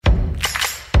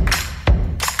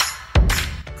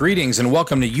Greetings and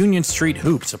welcome to Union Street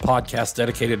Hoops, a podcast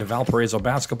dedicated to Valparaiso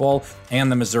basketball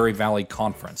and the Missouri Valley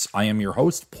Conference. I am your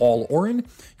host, Paul Oren.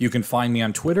 You can find me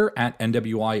on Twitter at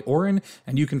NWI Oren,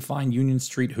 and you can find Union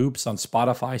Street Hoops on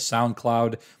Spotify,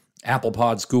 SoundCloud, Apple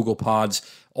Pods, Google Pods,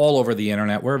 all over the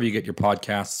internet, wherever you get your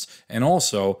podcasts, and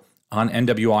also on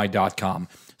NWI.com.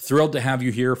 Thrilled to have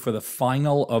you here for the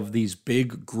final of these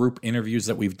big group interviews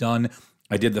that we've done.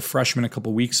 I did the freshmen a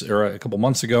couple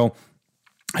months ago.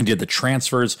 I did the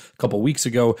transfers a couple weeks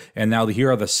ago, and now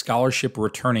here are the scholarship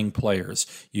returning players.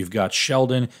 You've got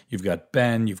Sheldon, you've got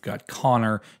Ben, you've got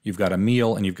Connor, you've got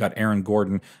Emil, and you've got Aaron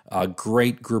Gordon. A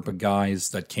great group of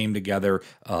guys that came together,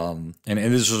 and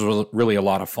this was really a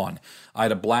lot of fun. I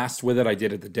had a blast with it. I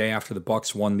did it the day after the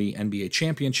Bucks won the NBA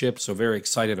championship, so very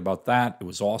excited about that. It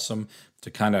was awesome to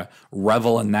kind of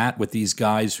revel in that with these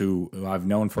guys who I've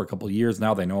known for a couple of years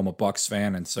now. They know I'm a Bucks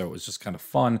fan, and so it was just kind of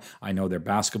fun. I know they're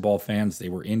basketball fans. They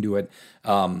were into it.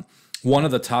 One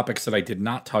of the topics that I did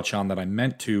not touch on that I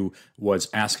meant to was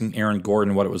asking Aaron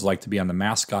Gordon what it was like to be on the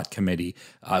mascot committee.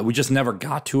 We just never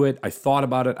got to it. I thought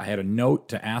about it. I had a note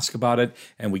to ask about it,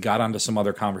 and we got onto some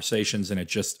other conversations, and it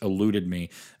just eluded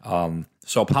me.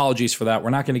 So apologies for that.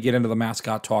 We're not going to get into the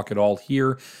mascot talk at all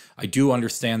here. I do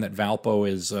understand that Valpo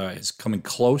is coming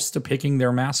close to picking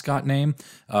their mascot name.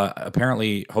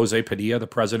 Apparently, Jose Padilla, the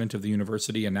president of the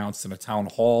university, announced in a town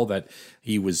hall that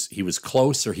he was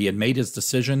close, or he had made his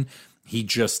decision. He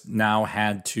just now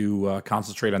had to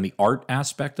concentrate on the art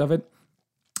aspect of it.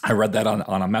 I read that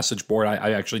on a message board.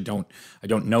 I actually don't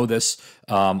know this.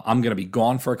 I'm going to be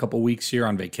gone for a couple weeks here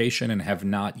on vacation and have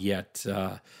not yet.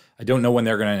 I don't know when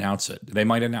they're going to announce it. They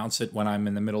might announce it when I'm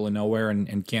in the middle of nowhere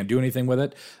and can't do anything with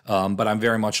it. But I'm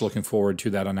very much looking forward to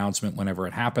that announcement whenever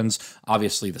it happens.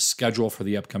 Obviously, the schedule for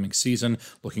the upcoming season.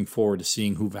 Looking forward to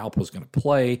seeing who Valpo is going to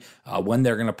play, when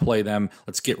they're going to play them.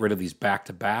 Let's get rid of these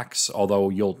back-to-backs. Although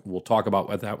we'll talk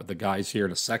about that with the guys here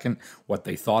in a second, what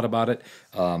they thought about it.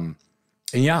 And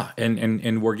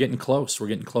we're getting close. We're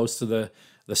getting close to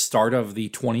the start of the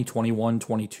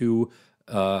 2021-22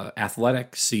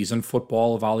 athletic season.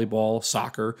 Football, volleyball,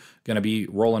 soccer going to be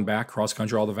rolling back. Cross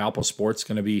country, all the Valpo sports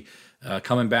going to be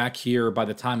coming back here by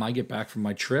the time I get back from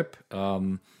my trip.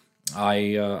 I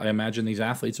imagine these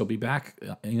athletes will be back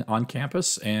on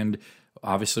campus, and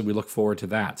obviously we look forward to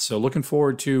that. So looking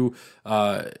forward to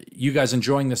you guys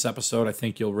enjoying this episode. I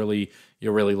think you'll really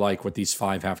like what these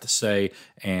five have to say.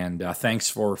 And thanks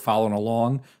for following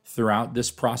along throughout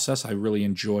this process. I really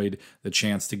enjoyed the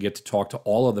chance to get to talk to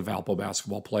all of the Valpo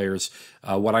basketball players.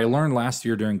 What I learned last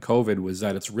year during COVID was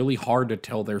that it's really hard to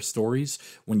tell their stories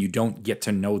when you don't get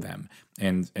to know them.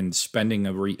 And spending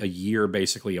a year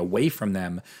basically away from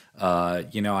them, I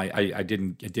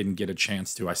didn't get a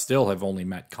chance to. I still have only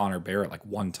met Connor Barrett like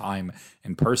one time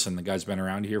in person. The guy's been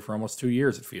around here for almost 2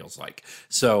 years, it feels like.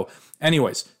 So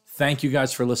anyways, thank you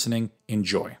guys for listening.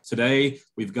 Enjoy. Today,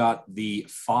 we've got the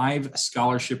 5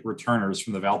 scholarship returners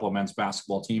from the Valpo men's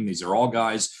basketball team. These are all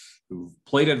guys who've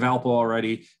played at Valpo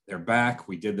already. They're back.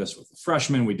 We did this with the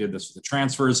freshmen. We did this with the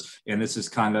transfers. And this is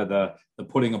kind of the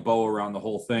putting a bow around the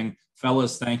whole thing.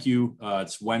 Fellas, thank you.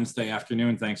 It's Wednesday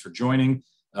afternoon. Thanks for joining.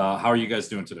 How are you guys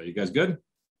doing today? You guys good?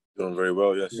 Doing very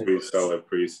well, yes. Pretty solid.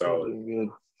 Good.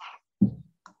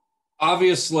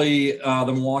 Obviously, the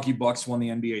Milwaukee Bucks won the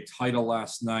NBA title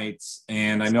last night,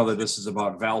 and I know that this is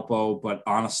about Valpo, but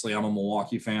honestly, I'm a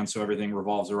Milwaukee fan, so everything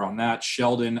revolves around that.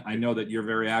 Sheldon, I know that you're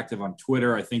very active on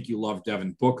Twitter. I think you love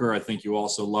Devin Booker. I think you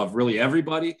also love really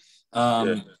everybody.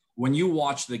 When you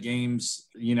watch the games,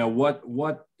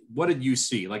 what did you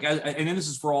see? Like, and this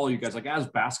is for all you guys, like as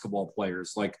basketball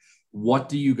players, like what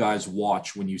do you guys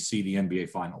watch when you see the NBA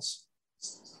Finals?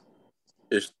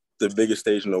 It's the biggest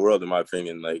stage in the world, in my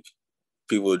opinion. Like,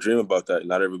 people dream about that.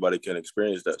 Not everybody can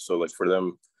experience that. So, like, for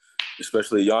them,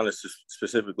 especially Giannis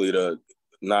specifically, to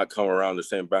not come around the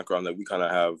same background that we kind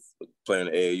of have playing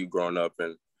AAU growing up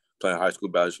and playing high school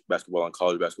basketball and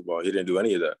college basketball. He didn't do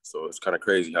any of that. So it's kind of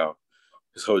crazy how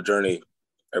his whole journey,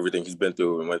 everything he's been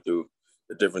through and went through,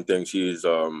 the different things he's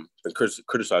been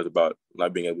criticized about,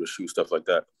 not being able to shoot, stuff like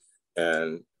that.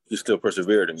 And he still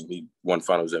persevered, and he won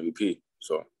Finals MVP.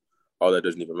 So all that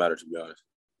doesn't even matter, to be honest.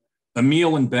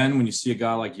 Emil and Ben, when you see a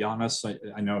guy like Giannis,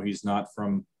 I know he's not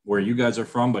from where you guys are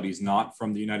from, but he's not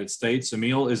from the United States.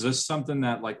 Emil, is this something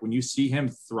that, like, when you see him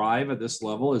thrive at this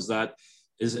level, is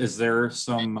there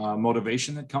some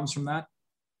motivation that comes from that?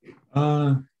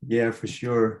 Yeah, for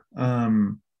sure.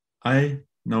 I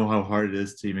know how hard it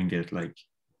is to even get like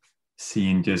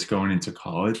seen just going into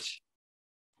college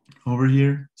over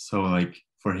here. So like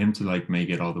for him to like make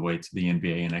it all the way to the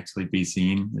NBA and actually be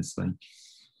seen, it's like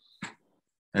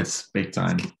that's big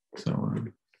time. So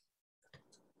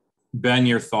Ben,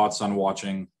 your thoughts on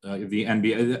watching the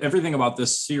NBA? Everything about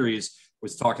this series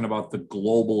was talking about the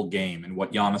global game and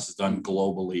what Giannis has done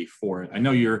globally for it. I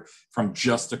know you're from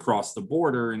just across the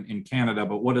border in Canada,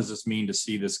 but what does this mean to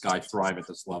see this guy thrive at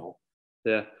this level?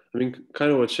 Yeah, I mean,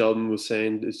 kind of what Sheldon was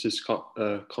saying. It's just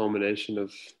a culmination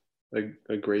of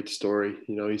a great story.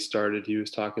 You know, he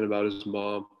was talking about his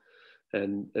mom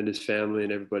and his family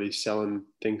and everybody selling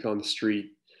things on the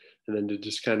street, and then to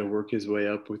just kind of work his way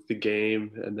up with the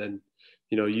game, and then,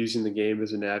 you know, using the game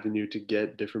as an avenue to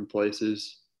get different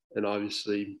places and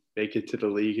obviously make it to the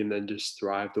league and then just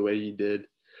thrive the way he did.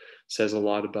 Says a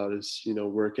lot about his, you know,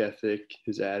 work ethic,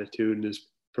 his attitude, and his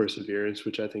perseverance,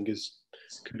 which I think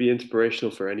could be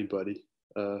inspirational for anybody,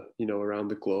 you know, around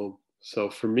the globe. So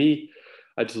for me,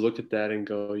 I just look at that and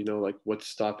go, you know, like, what's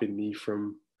stopping me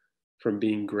from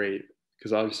being great?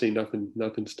 Because obviously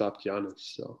nothing stopped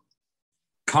Giannis. So,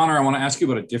 Connor, I want to ask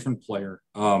you about a different player,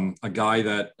 a guy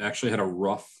that actually had a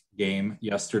rough game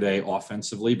yesterday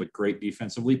offensively, but great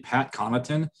defensively. Pat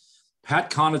Connaughton. Pat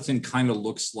Connaughton kind of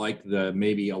looks like the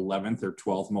maybe 11th or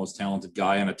 12th most talented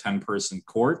guy on a 10-person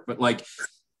court, but like,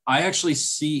 I actually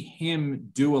see him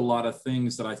do a lot of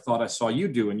things that I thought I saw you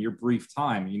do in your brief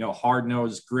time. You know,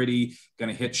 hard-nosed, gritty, going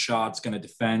to hit shots, going to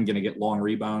defend, going to get long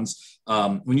rebounds.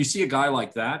 When you see a guy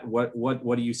like that,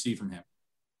 what do you see from him?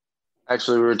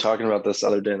 Actually, we were talking about this the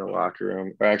other day in the locker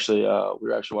room. Or actually, we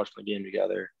were actually watching the game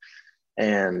together,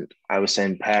 and I was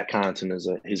saying Pat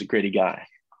Connaughton he's a gritty guy,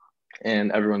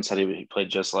 and everyone said he played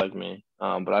just like me.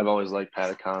 But I've always liked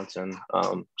Pat Connaughton.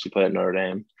 He played at Notre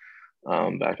Dame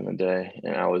back in the day,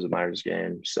 and I always admired his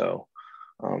game. So,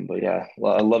 but yeah,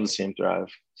 I love to see him thrive.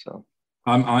 So.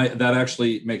 That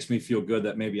actually makes me feel good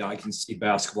that maybe I can see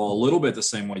basketball a little bit the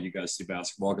same way you guys see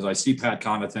basketball, because I see Pat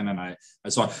Connaughton, and I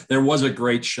saw there was a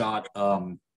great shot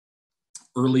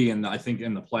early I think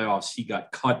in the playoffs. He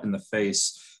got cut in the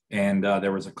face, and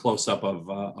there was a close up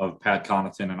of Pat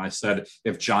Connaughton, and I said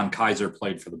if John Kaiser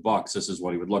played for the Bucks, this is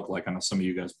what he would look like. I know some of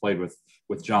you guys played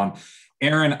with John.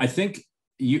 Aaron, I think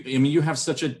you have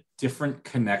such a different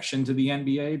connection to the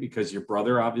NBA because your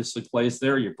brother obviously plays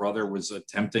there. Your brother was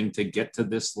attempting to get to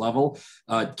this level.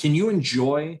 Can you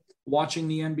enjoy watching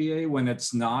the NBA when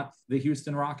it's not the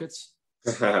Houston Rockets?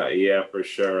 Yeah, for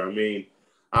sure. I mean,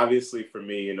 obviously for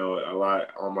me, you know,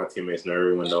 all my teammates know,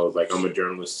 everyone knows, like, I'm a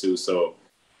journalist too. So,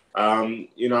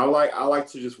 you know, I like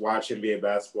to just watch NBA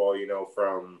basketball, you know,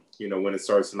 from, you know, when it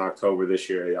starts in October. This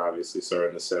year, it obviously started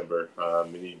in December,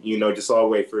 and, you know, just all the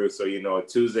way through. So, you know, a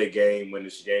Tuesday game when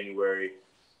it's January,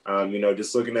 you know,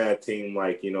 just looking at a team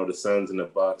like, you know, the Suns and the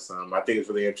Bucks, I think it's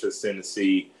really interesting to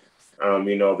see,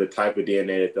 you know, the type of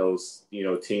DNA that those, you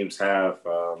know, teams have,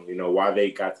 you know, why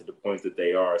they got to the point that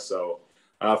they are. So,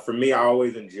 for me, I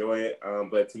always enjoy it,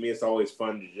 but to me, it's always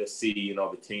fun to just see, you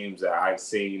know, the teams that I've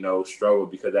seen, you know, struggle,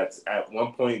 because that's at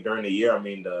one point during the year. I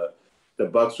mean, the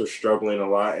Bucks were struggling a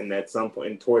lot, and at some point,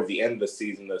 and towards the end of the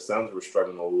season, the Suns were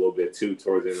struggling a little bit too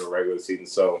towards the end of the regular season.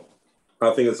 So,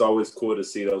 I think it's always cool to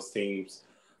see those teams,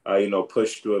 you know,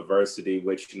 push through adversity,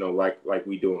 which, you know, like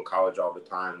we do in college all the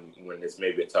time when it's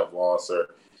maybe a tough loss,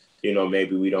 or, you know,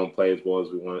 maybe we don't play as well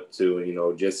as we want to. And, you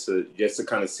know, just to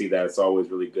kind of see that, it's always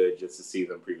really good just to see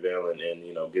them prevail and,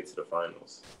 you know, get to the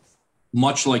finals.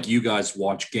 Much like you guys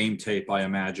watch game tape, I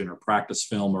imagine, or practice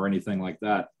film or anything like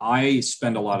that, I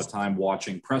spend a lot of time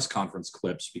watching press conference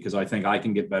clips because I think I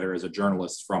can get better as a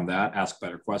journalist from that, ask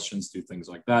better questions, do things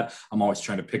like that. I'm always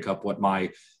trying to pick up what my,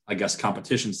 I guess,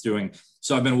 competition's doing.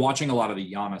 So I've been watching a lot of the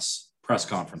Giannis press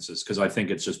conferences because I think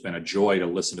it's just been a joy to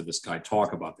listen to this guy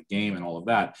talk about the game and all of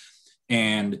that.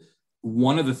 And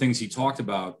one of the things he talked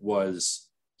about was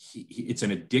it's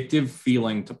an addictive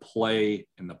feeling to play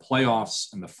in the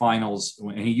playoffs and the finals.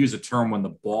 And he used a term when the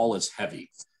ball is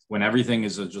heavy, when everything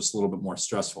is just a little bit more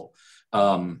stressful.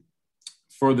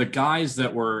 For the guys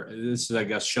that were, this is, I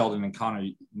guess, Sheldon and Connor,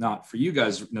 not for you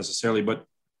guys necessarily, but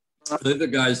the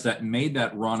guys that made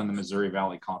that run in the Missouri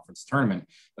Valley Conference tournament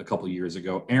a couple of years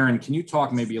ago. Aaron, can you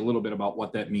talk maybe a little bit about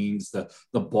what that means, the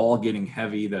ball getting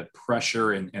heavy, the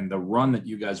pressure, and the run that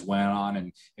you guys went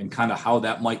on, and kind of how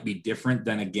that might be different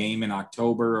than a game in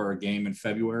October or a game in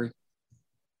February?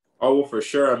 Oh, well, for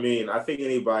sure. I mean, I think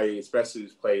anybody, especially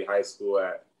who's played high school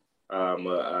at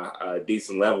a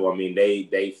decent level, I mean,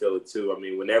 they feel it too. I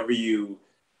mean, whenever you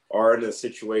are in a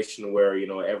situation where, you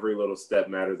know, every little step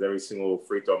matters, every single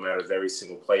free throw matters, every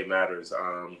single play matters,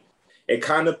 it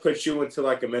kind of puts you into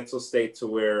like a mental state to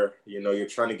where, you know, you're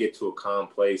trying to get to a calm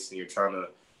place and you're trying to,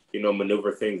 you know,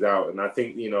 maneuver things out. And I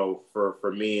think, you know,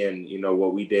 for me and, you know,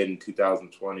 what we did in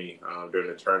 2020 during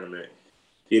the tournament,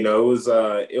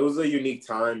 it was a unique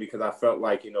time because I felt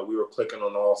like, we were clicking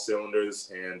on all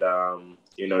cylinders, and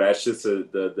that's just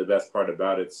the best part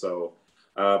about it. So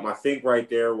I think right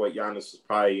there, what Giannis was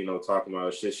probably, talking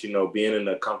about is just, being in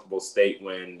a comfortable state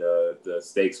when the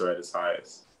stakes are at its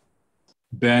highest.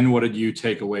 Ben, what did you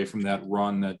take away from that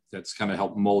run that's kind of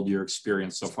helped mold your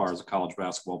experience so far as a college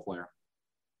basketball player?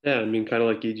 Yeah, I mean, kind of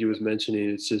like EG was mentioning,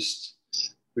 it's just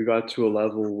we got to a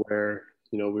level where,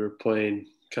 we were playing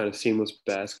kind of seamless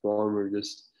basketball, and we were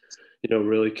just,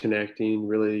 really connecting,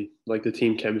 really like the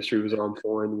team chemistry was on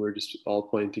point. We were just all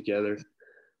playing together.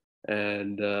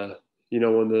 And,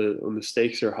 when the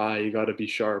stakes are high, you got to be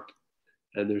sharp,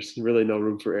 and there's really no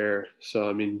room for error. So,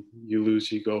 I mean, you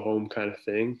lose, you go home kind of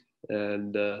thing.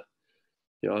 And,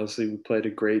 honestly, we played a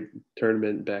great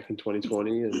tournament back in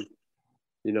 2020. And,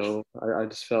 I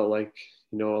just felt like,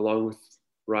 along with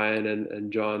Ryan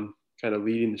and John kind of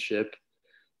leading the ship,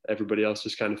 everybody else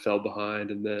just kind of fell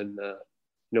behind, and then,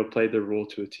 played their role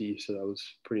to a T. So that was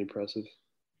pretty impressive.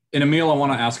 And Emil, I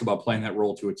want to ask about playing that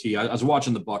role to a T. I was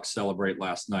watching the Bucks celebrate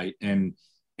last night, and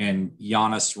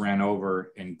Giannis ran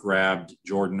over and grabbed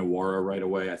Jordan Nwora right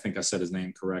away. I think I said his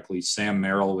name correctly. Sam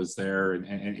Merrill was there.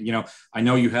 And I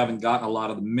know you haven't gotten a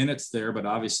lot of the minutes there, but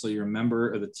obviously you're a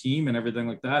member of the team and everything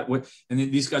like that. And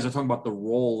these guys are talking about the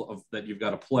role that you've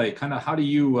got to play. Kind of how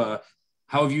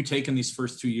have you taken these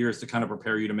first 2 years to kind of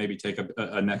prepare you to maybe take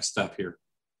a next step here?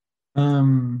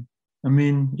 I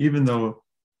mean, even though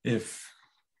if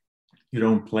you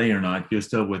don't play or not, you're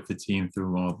still with the team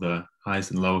through all the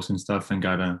highs and lows and stuff, and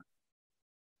gotta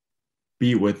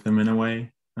be with them in a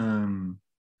way.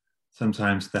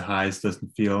 Sometimes the highs doesn't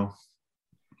feel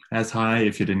as high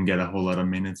if you didn't get a whole lot of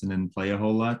minutes and didn't play a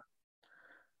whole lot.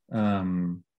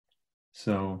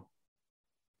 So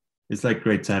it's like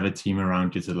great to have a team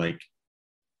around you to like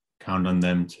count on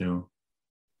them to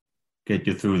get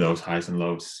you through those highs and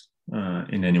lows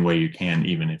in any way you can,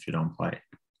 even if you don't play.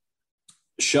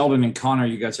 Sheldon and Connor,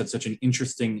 you guys had such an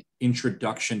interesting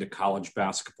introduction to college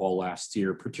basketball last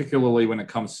year, particularly when it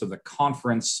comes to the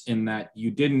conference, in that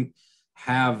you didn't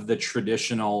have the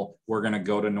traditional, we're going to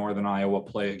go to Northern Iowa,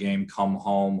 play a game, come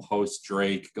home, host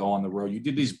Drake, go on the road. You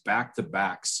did these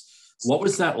back-to-backs. What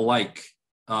was that like,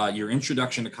 your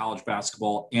introduction to college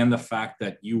basketball, and the fact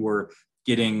that you were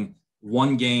getting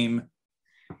one game,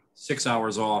 6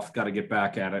 hours off, got to get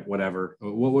back at it, whatever.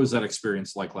 What was that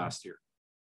experience like last year?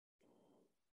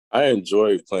 I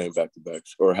enjoy playing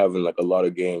back-to-backs or having like a lot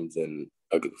of games, and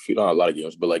like, not a lot of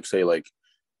games, but like say like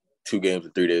 2 games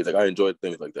in 3 days. Like I enjoy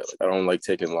things like that. Like I don't like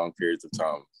taking long periods of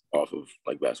time off of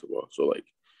like basketball. So like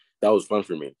that was fun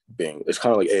for me. It's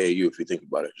kind of like AAU if you think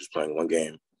about it, just playing one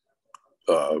game,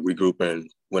 regrouping,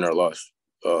 win or loss,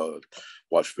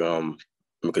 watch film,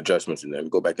 make adjustments, and then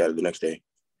go back at it the next day.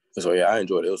 So yeah, I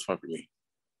enjoyed it. It was fun for me.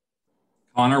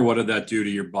 Connor, what did that do to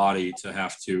your body to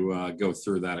have to go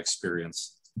through that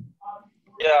experience?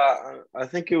 Yeah, I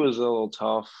think it was a little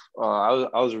tough. I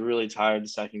was really tired the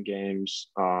second games.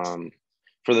 For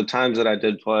the times that I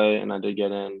did play and I did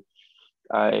get in,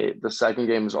 the second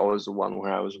game was always the one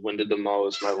where I was winded the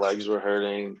most. My legs were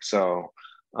hurting. So,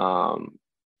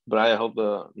 but I hope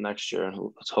the next year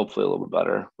it's hopefully a little bit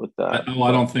better with that.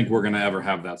 I don't think we're going to ever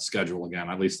have that schedule again.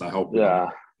 At least I hope. Yeah.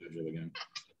 Schedule again.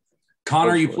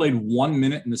 Connor, hopefully. You played 1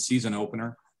 minute in the season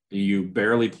opener. You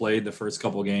barely played the first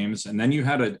couple of games, and then you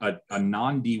had a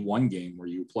non-D1 game where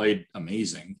you played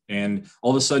amazing, and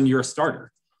all of a sudden you're a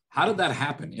starter. How did that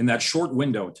happen in that short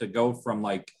window to go from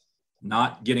like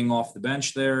not getting off the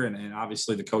bench there? And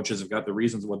obviously the coaches have got the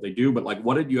reasons what they do, but like,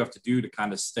 what did you have to do to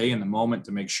kind of stay in the moment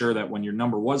to make sure that when your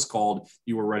number was called,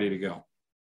 you were ready to go?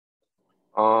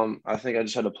 I think I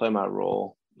just had to play my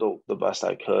role the best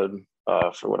I could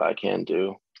for what I can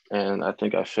do. And I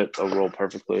think I fit a role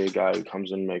perfectly. A guy who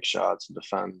comes in, makes shots,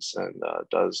 defends, and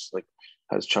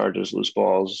has charges, loose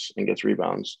balls, and gets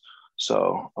rebounds.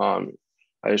 So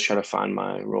I just try to find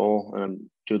my role and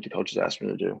do what the coaches ask me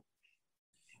to do.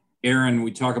 Aaron,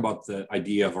 we talk about the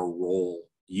idea of a role.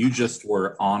 You just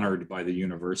were honored by the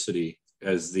university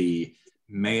as the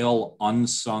Male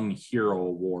Unsung Hero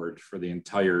Award for the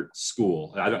entire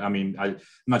school. I'm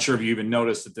not sure if you even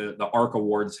noticed that the ARC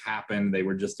Awards happened. They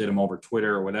just did them over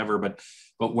Twitter or whatever. But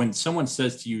when someone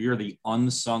says to you, you're the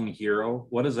unsung hero,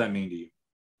 what does that mean to you?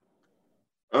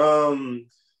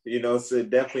 It's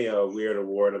definitely a weird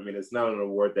award. I mean, it's not an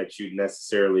award that you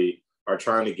necessarily are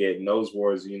trying to get. And those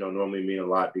awards, normally mean a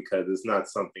lot because it's not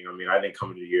something, I didn't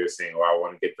come into the year saying, I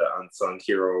want to get the Unsung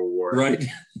Hero Award. Right.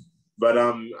 But,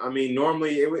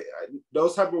 normally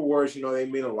those type of awards, they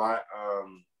mean a lot.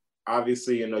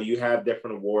 Obviously, you have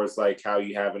different awards, like how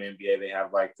you have an NBA, they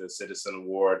have like the Citizen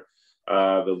Award.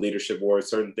 the leadership awards,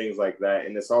 certain things like that.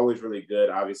 And it's always really good,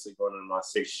 obviously going into my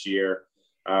 6th year.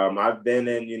 I've been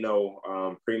in,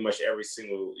 pretty much every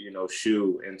single,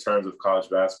 shoe in terms of college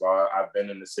basketball. I've been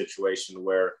in a situation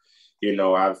where,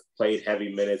 I've played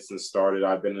heavy minutes and started.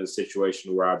 I've been in a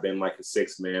situation where I've been like a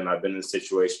 6th man. I've been in a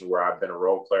situation where I've been a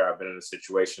role player. I've been in a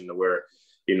situation where,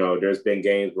 there's been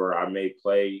games where I may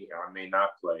play, I may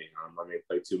not play. I may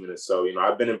play 2 minutes. So,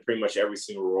 I've been in pretty much every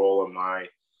single role in my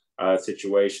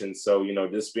situation. So,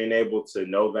 just being able to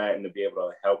know that and to be able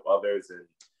to help others and,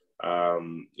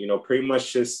 pretty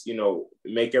much just,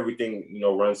 make everything,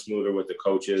 run smoother with the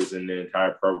coaches and the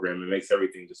entire program. It makes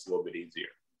everything just a little bit easier.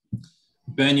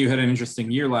 Ben, you had an interesting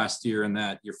year last year in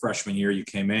that your freshman year you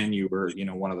came in, you were,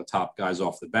 one of the top guys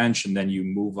off the bench, and then you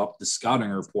move up the scouting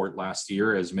report last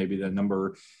year as maybe the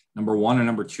number 1 and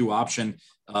number 2 option.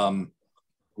 I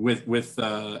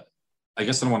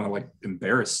guess I don't want to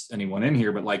embarrass anyone in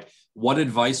here, but what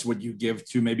advice would you give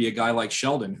to maybe a guy like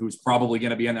Sheldon, who's probably going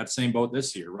to be in that same boat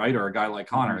this year, right? Or a guy like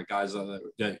Connor, the guys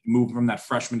that move from that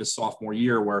freshman to sophomore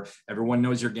year where everyone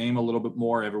knows your game a little bit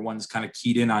more. Everyone's kind of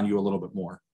keyed in on you a little bit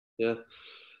more. Yeah.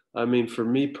 I mean, for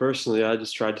me personally, I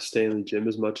just tried to stay in the gym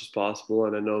as much as possible.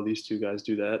 And I know these 2 guys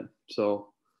do that. So,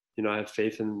 I have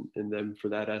faith in them for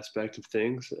that aspect of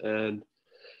things. And,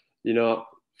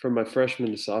 from my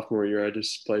freshman to sophomore year, I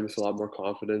just played with a lot more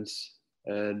confidence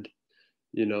and,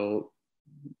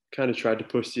 kind of tried to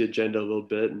push the agenda a little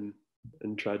bit and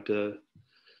tried to,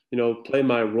 play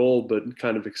my role, but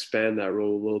kind of expand that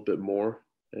role a little bit more.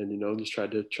 And, just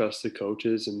tried to trust the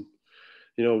coaches and,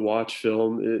 watch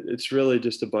film. It's really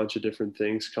just a bunch of different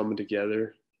things coming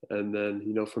together. And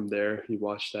then, from there, you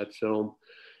watch that film,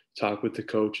 talk with the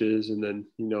coaches, and then,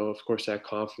 of course, that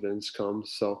confidence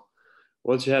comes. So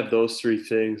once you have those 3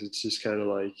 things, it's just kind of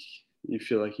like you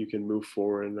feel like you can move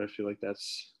forward. And I feel like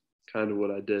that's kind of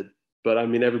what I did. But I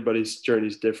mean, everybody's journey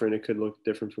is different. It could look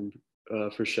different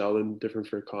for Sheldon, different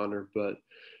for Connor. But,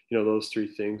 those 3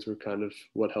 things were kind of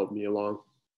what helped me along.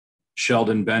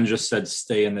 Sheldon, Ben just said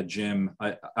stay in the gym.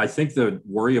 I think the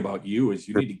worry about you is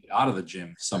you need to get out of the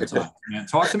gym sometime. Man,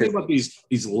 talk to me about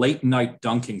these late night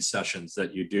dunking sessions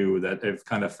that you do that are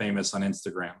kind of famous on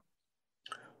Instagram.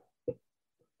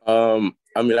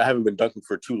 I mean, I haven't been dunking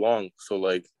for too long. So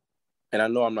and I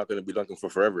know I'm not going to be dunking for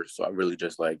forever. So I really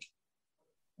just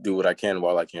do what I can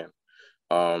while I can.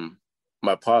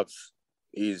 My pops,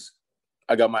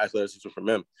 I got my athleticism from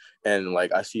him. And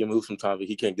I see him move sometimes, but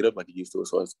he can't get up like he used to.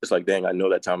 So it's dang, I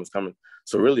know that time is coming.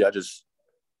 So really, I just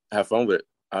have fun with it.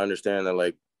 I understand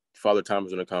that Father Time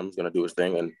is going to come, he's going to do his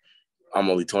thing. And I'm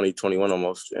only 20, 21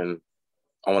 almost. And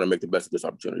I want to make the best of this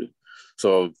opportunity.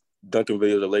 So dunking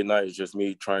videos at late night is just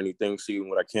me trying new things, seeing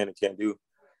what I can and can't do.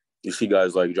 You see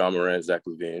guys like John Moran, Zach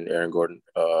LaVine, Aaron Gordon,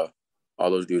 all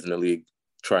those dudes in the league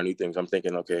try new things. I'm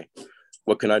thinking, okay,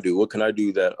 what can I do? What can I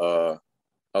do that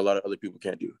a lot of other people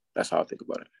can't do? That's how I think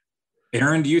about it.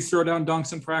 Aaron, do you throw down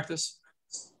dunks in practice?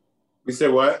 You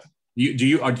said what? Do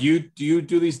you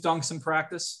do these dunks in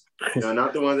practice? No,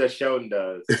 not the ones that Sheldon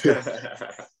does.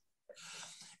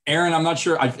 Aaron, I'm not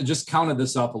sure. I just counted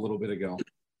this up a little bit ago.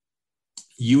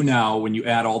 You now, when you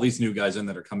add all these new guys in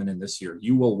that are coming in this year,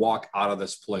 you will walk out of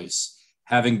this place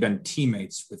having been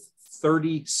teammates with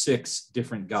 36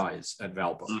 different guys at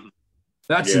Valpo. Mm-hmm.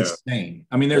 That's insane.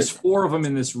 I mean, there's 4 of them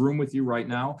in this room with you right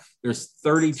now. There's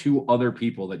 32 other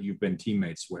people that you've been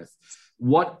teammates with.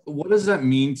 What does that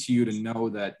mean to you to know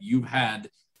that you've had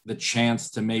the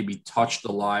chance to maybe touch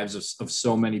the lives of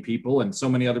so many people, and so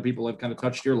many other people have kind of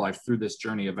touched your life through this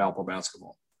journey of Valpo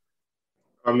basketball?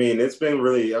 I mean, it's been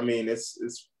really,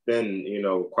 it's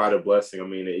been, quite a blessing. I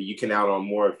mean, you can add on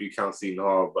more if you count Seton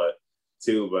Hall,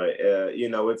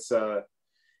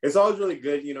 it's always really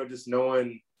good, just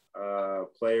knowing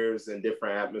players in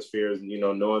different atmospheres,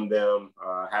 knowing them,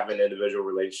 having individual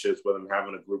relationships with them,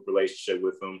 having a group relationship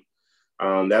with them.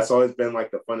 That's always been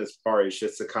the funnest part. It's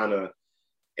just to kind of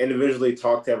individually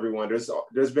talk to everyone.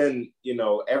 There's been,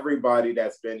 everybody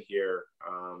that's been here,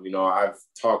 I've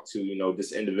talked to,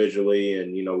 just individually,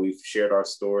 and, we've shared our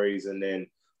stories. And then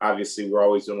obviously we're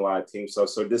always doing a lot of team stuff.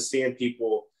 So just seeing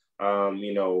people,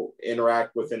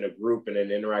 interact within a group and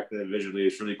then interact individually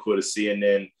is really cool to see. And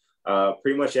then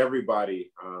pretty much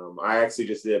everybody, I actually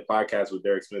just did a podcast with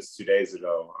Derek Smith 2 days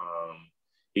ago.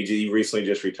 He recently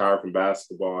just retired from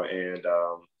basketball, and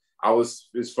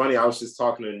it's funny, I was just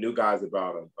talking to the new guys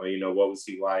about him. What was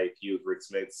he like? He was Rick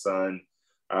Smith's son.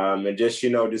 And just,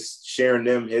 just sharing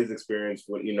them his experience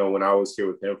when I was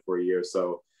here with him for a year.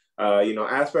 So,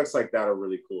 aspects like that are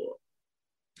really cool.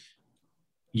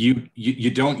 You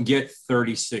don't get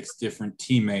 36 different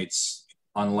teammates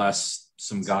unless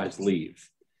some guys leave.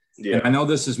 Yeah. And I know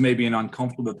this is maybe an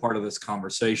uncomfortable part of this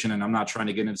conversation, and I'm not trying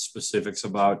to get into specifics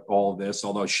about all of this,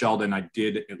 although Sheldon, I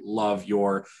did love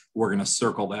we're going to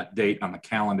circle that date on the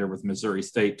calendar with Missouri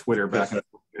State Twitter back and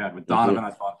forth you had with Donovan.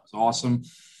 I thought it was awesome.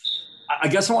 I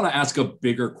guess I want to ask a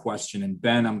bigger question, and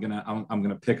Ben, I'm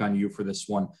gonna pick on you for this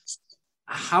one.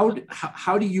 How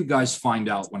do you guys find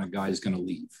out when a guy is going to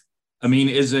leave? I mean,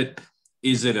 is it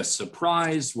a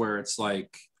surprise where it's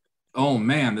like, oh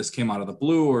man, this came out of the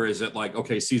blue, or is it like,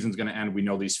 okay, season's going to end, we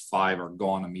know these 5 are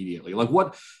gone immediately? Like,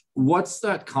 what's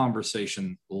that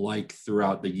conversation like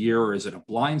throughout the year, or is it a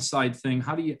blindside thing?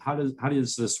 How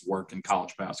does this work in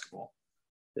college basketball?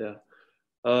 Yeah.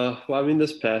 Well, I mean,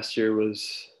 this past year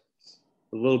was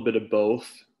a little bit of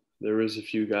both. There was a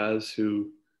few guys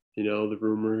who, you know, the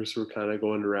rumors were kind of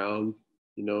going around,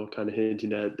 you know, kind of hinting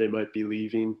that they might be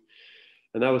leaving.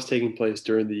 And that was taking place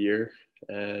during the year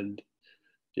and,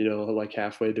 you know, like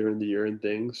halfway during the year and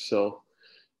things. So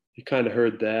you kind of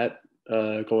heard that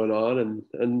going on.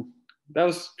 And that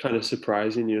was kind of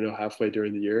surprising, you know, halfway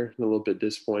during the year, and a little bit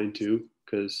disappointing too,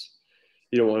 because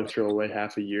you don't want to throw away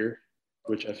half a year,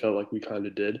 which I felt like we kind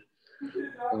of did.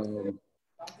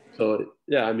 So,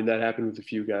 yeah, I mean, that happened with a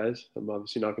few guys. I'm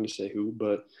obviously not going to say who,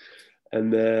 but –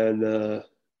 and then,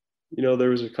 you know, there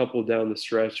was a couple down the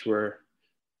stretch where,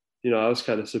 you know, I was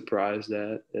kind of surprised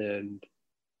at. And,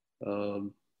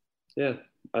 yeah,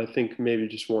 I think maybe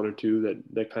just 1 or 2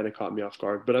 that kind of caught me off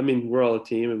guard. But, I mean, we're all a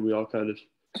team, and we all kind of,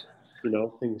 you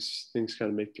know, things kind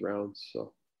of make the rounds,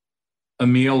 so.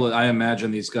 Emil, I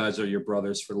imagine these guys are your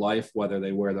brothers for life, whether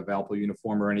they wear the Valpo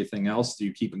uniform or anything else. Do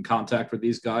you keep in contact with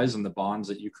these guys and the bonds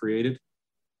that you created?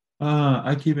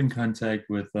 I keep in contact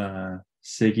with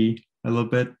Siggy a little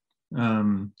bit,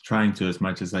 trying to as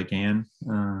much as I can.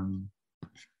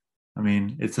 I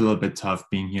mean, it's a little bit tough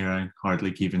being here. I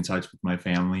hardly keep in touch with my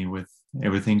family with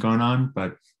everything going on,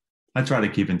 but I try to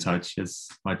keep in touch as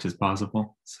much as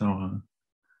possible. So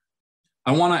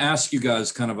I want to ask you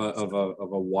guys kind of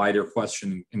a wider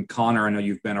question. And Connor, I know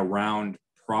you've been around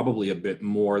probably a bit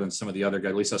more than some of the other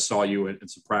guys. At least I saw you in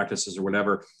some practices or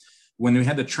whatever. When we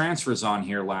had the transfers on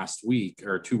here last week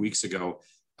or 2 weeks ago,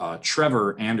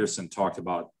 Trevor Anderson talked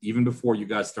about, even before you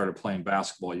guys started playing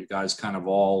basketball, you guys kind of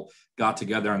all got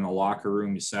together in the locker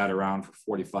room. You sat around for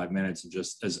 45 minutes and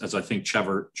just, as I think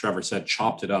Trevor said,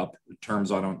 chopped it up.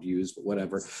 Terms I don't use, but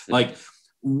whatever. Like,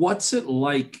 what's it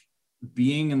like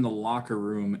being in the locker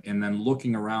room and then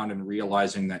looking around and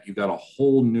realizing that you got a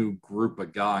whole new group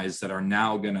of guys that are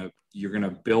now you're gonna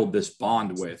build this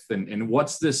bond with? And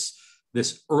what's this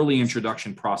early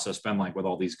introduction process been like with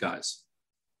all these guys?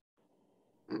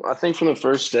 I think from the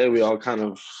first day, we all kind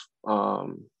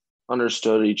of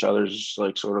understood each other's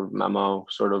like sort of memo,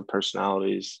 sort of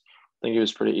personalities. I think it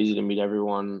was pretty easy to meet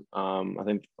everyone. I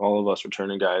think all of us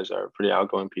returning guys are pretty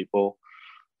outgoing people.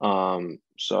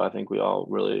 So I think we all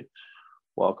really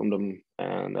welcomed them,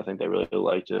 and I think they really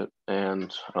liked it.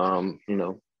 And, you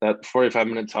know, that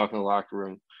 45-minute talk in the locker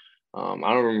room,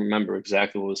 I don't remember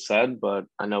exactly what was said, but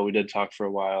I know we did talk for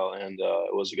a while, and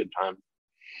it was a good time.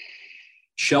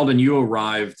 Sheldon, you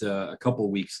arrived a couple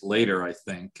of weeks later, I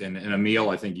think, and Emil,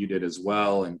 I think you did as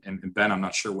well, and Ben, I'm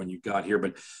not sure when you got here,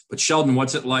 but Sheldon,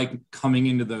 what's it like coming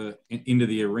into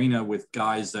the arena with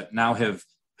guys that now have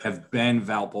been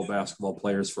Valpo basketball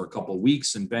players for a couple of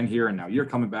weeks and been here, and now you're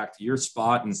coming back to your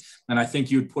spot, and I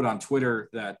think you'd put on Twitter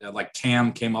that like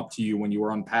Cam came up to you when you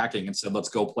were unpacking and said, "Let's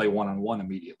go play one-on-one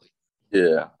immediately."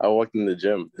 Yeah, I walked in the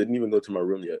gym, didn't even go to my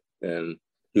room yet, and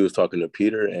he was talking to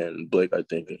Peter and Blake, I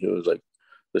think, and he was like,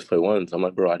 "Let's play ones." I'm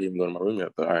like, "Bro, I didn't even go to my room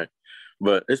yet," but all right.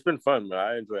 But it's been fun, man.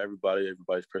 I enjoy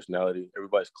everybody's personality.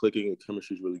 Everybody's clicking, and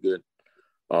chemistry is really good.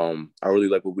 I really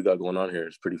like what we got going on here.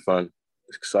 It's pretty fun.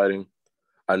 It's exciting.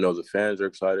 I know the fans are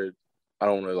excited. I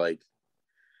don't want to like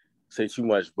say too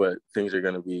much, but things are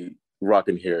gonna be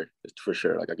rocking here for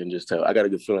sure. Like I can just tell. I got a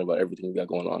good feeling about everything we got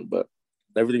going on, but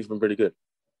everything's been pretty good.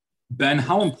 Ben,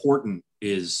 how important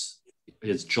is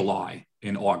July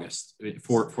in August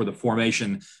for the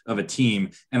formation of a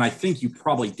team? And I think you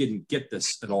probably didn't get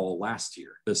this at all last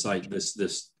year. This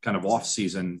kind of off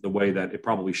season, the way that it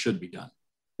probably should be done.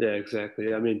 Yeah,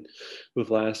 exactly. I mean, with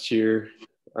last year,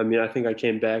 I mean, I think I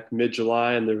came back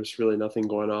mid-July and there was really nothing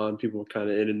going on. People were kind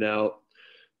of in and out,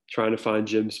 trying to find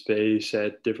gym space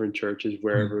at different churches,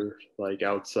 wherever, like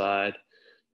outside.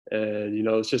 And, you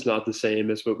know, it's just not the same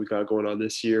as what we got going on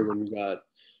this year when we got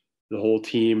the whole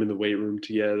team in the weight room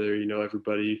together, you know,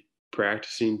 everybody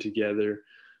practicing together.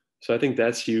 So I think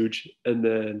that's huge. And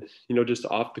then, you know, just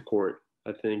off the court,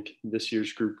 I think this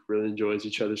year's group really enjoys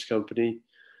each other's company.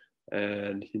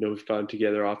 And, you know, we've gone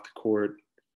together off the court.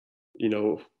 You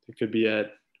know, it could be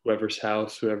at whoever's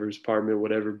house, whoever's apartment,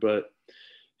 whatever. But,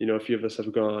 a few of us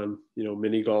have gone,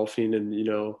 mini golfing and,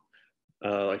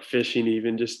 like fishing,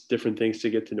 even just different things to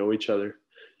get to know each other.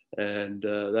 And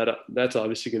that's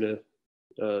obviously going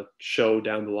to show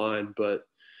down the line. But,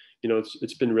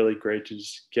 it's been really great to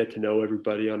just get to know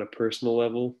everybody on a personal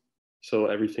level. So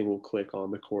everything will click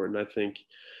on the court. And I think,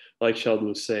 like Sheldon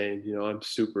was saying, I'm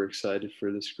super excited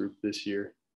for this group this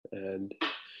year. And,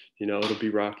 it'll be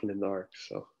rocking in the arc.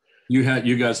 So.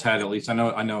 You guys had, at least I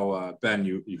know Ben,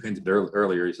 you hinted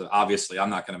earlier. He said, obviously, I'm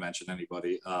not going to mention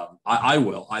anybody. I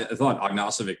will. I thought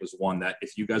Ognacevic was one that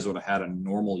if you guys would have had a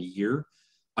normal year,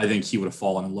 I think he would have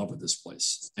fallen in love with this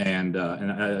place. And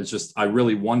I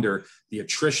really wonder the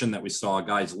attrition that we saw,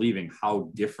 guys leaving,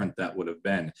 how different that would have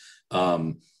been.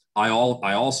 I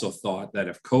also thought that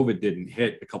if COVID didn't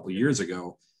hit a couple of years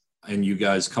ago, and you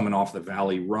guys coming off the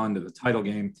Valley run to the title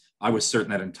game, I was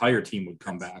certain that entire team would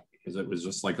come back, because it was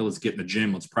just like, oh, let's get in the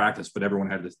gym, let's practice. But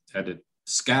everyone had to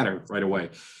scatter right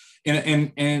away.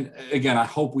 And again, I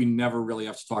hope we never really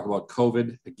have to talk about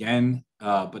COVID again.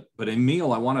 But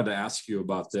Emil, I wanted to ask you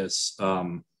about this.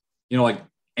 Like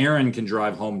Aaron can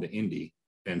drive home to Indy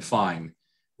and fine.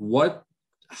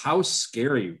 How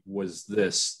scary was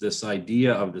this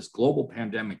idea of this global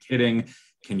pandemic hitting?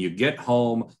 Can you get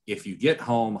home? If you get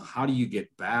home, how do you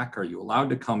get back? Are you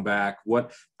allowed to come back?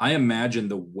 I imagine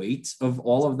the weight of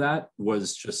all of that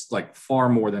was just like far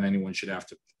more than anyone should have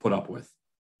to put up with.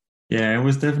 Yeah, it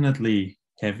was definitely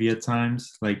heavy at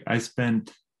times. Like I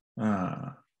spent,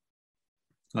 right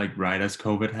as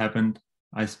COVID happened,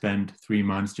 I spent 3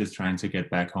 months just trying to get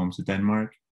back home to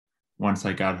Denmark. Once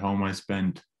I got home, I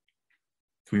spent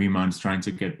 3 months trying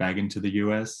to get back into the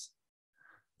US.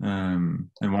 And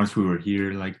once we were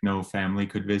here, like no family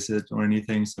could visit or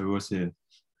anything. So it was a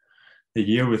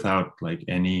year without like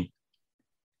any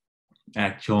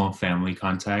actual family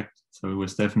contact. So it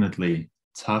was definitely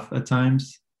tough at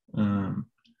times,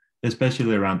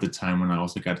 especially around the time when I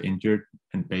also got injured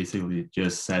and basically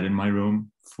just sat in my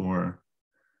room for,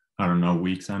 I don't know,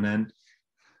 weeks on end.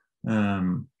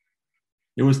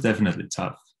 It was definitely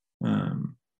tough.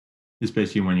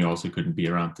 Especially when you also couldn't be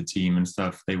around the team and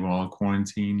stuff. They were all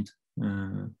quarantined.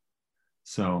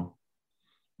 So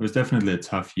it was definitely a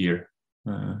tough year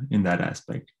in that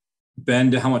aspect.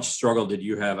 Ben, how much struggle did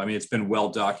you have? I mean, it's been well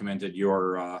documented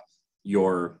your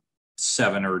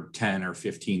 7 or 10 or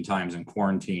 15 times in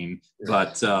quarantine,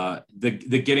 but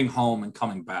the getting home and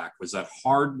coming back, was that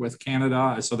hard with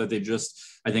Canada? So that they just,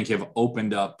 I think, have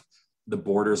opened up the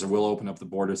borders, or will open up the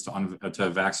borders to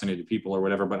vaccinated people or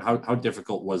whatever. But how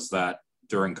difficult was that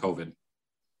during COVID?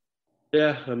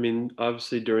 Yeah, I mean,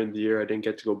 obviously during the year I didn't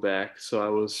get to go back. So I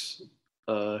was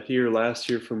here last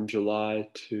year from July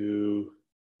to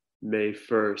May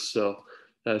 1st. So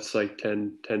that's like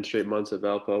 10 straight months of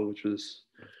Valpo, which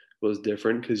was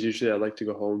different, because usually I like to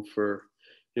go home for,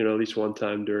 at least one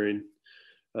time during,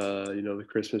 the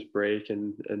Christmas break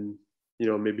and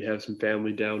maybe have some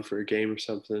family down for a game or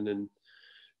something and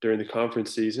during the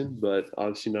conference season, but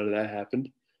obviously none of that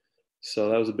happened. So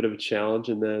that was a bit of a challenge.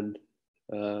 And then,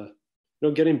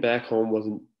 getting back home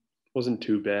wasn't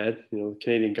too bad. The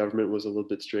Canadian government was a little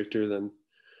bit stricter than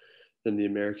the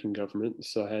American government.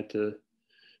 So I had to,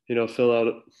 fill out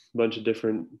a bunch of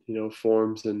different,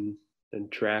 forms and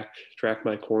track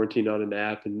my quarantine on an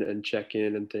app and check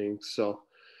in and things. So,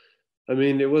 I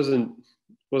mean, it wasn't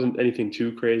anything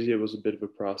too crazy. It was a bit of a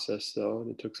process though, and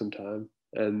it took some time.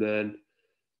 And then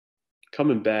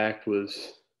coming back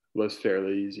was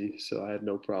fairly easy. So I had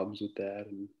no problems with that.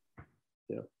 And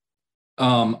yeah.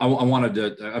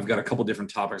 I've got a couple different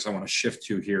topics I want to shift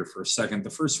to here for a second. The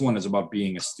first one is about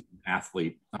being a student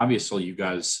athlete. Obviously, you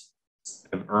guys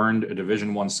have earned a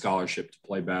Division I scholarship to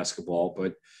play basketball,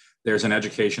 but there's an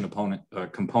education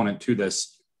component to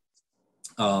this.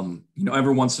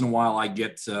 Every once in a while I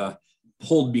get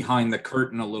pulled behind the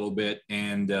curtain a little bit.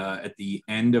 And at the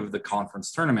end of the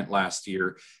conference tournament last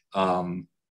year,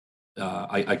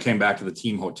 I came back to the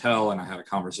team hotel and I had a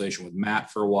conversation with Matt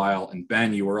for a while. And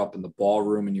Ben, you were up in the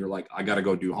ballroom and you're like, I got to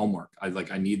go do homework.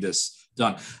 I need this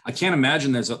done. I can't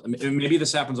imagine maybe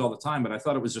this happens all the time, but I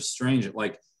thought it was just strange.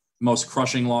 Like most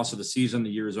crushing loss of the season,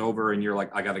 the year is over and you're like,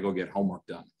 I got to go get homework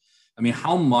done. I mean,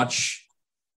 how much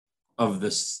of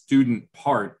the student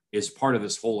part is part of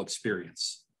this whole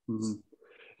experience? Mm-hmm.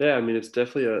 Yeah, I mean, it's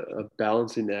definitely a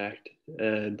balancing act.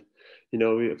 And,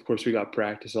 of course, we got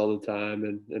practice all the time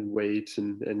and weights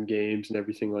and games and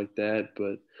everything like that.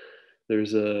 But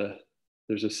there's a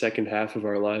second half of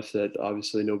our life that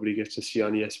obviously nobody gets to see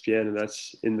on ESPN, and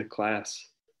that's in the class.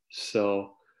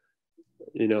 So,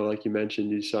 like you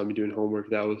mentioned, you saw me doing homework.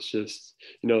 That was just,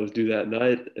 do that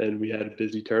night. And we had a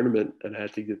busy tournament and I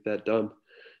had to get that done.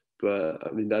 but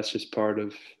I mean, that's just part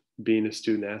of being a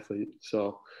student athlete.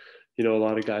 So, a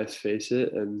lot of guys face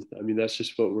it, and I mean, that's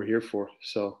just what we're here for.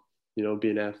 So,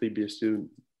 be an athlete, be a student.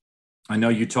 I know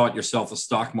you taught yourself the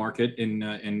stock market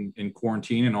in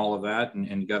quarantine and all of that,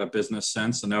 and got a business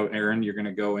sense. I know, Aaron, you're going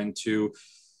to go into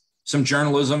some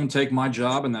journalism and take my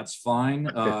job, and that's fine.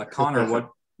 Connor,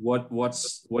 what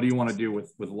do you want to do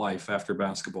with life after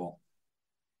basketball?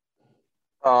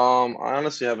 I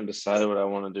honestly haven't decided what I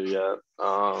want to do yet.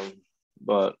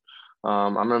 But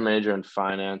I'm gonna major in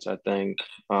finance, I think.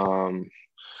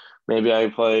 Maybe I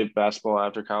play basketball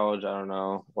after college, I don't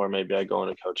know, or maybe I go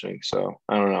into coaching. So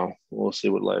I don't know. We'll see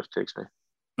what life takes me.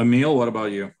 Emil, what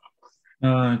about you?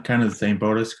 Kind of the same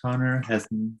boat as Connor. I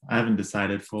haven't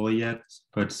decided fully yet,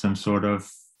 but some sort of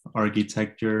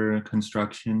architecture,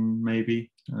 construction,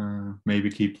 maybe. Maybe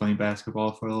keep playing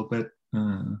basketball for a little bit,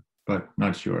 but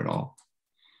not sure at all.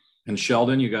 And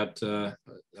Sheldon, you got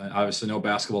obviously know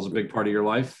basketball is a big part of your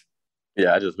life.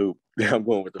 Yeah, I just hoop. I'm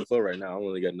going with the flow right now. I don't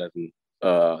really got nothing.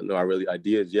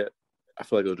 Ideas yet. I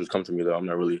feel like it'll just come to me though. I'm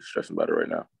not really stressing about it right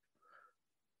now.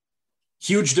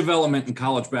 Huge development in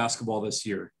college basketball this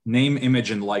year. Name,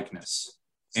 image, and likeness.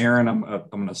 Aaron, I'm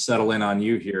going to settle in on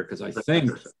you here because I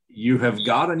think you have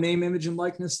got a name, image, and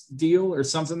likeness deal or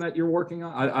something that you're working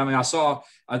on. I mean, I saw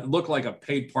it looked like a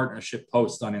paid partnership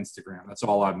post on Instagram. That's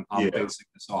all I'm basing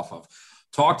this off of.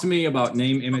 Talk to me about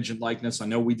name, image, and likeness. I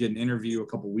know we did an interview a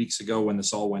couple of weeks ago when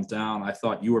this all went down. I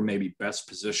thought you were maybe best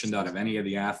positioned out of any of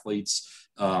the athletes,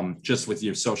 just with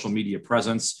your social media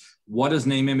presence. What does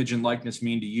name, image, and likeness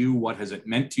mean to you? What has it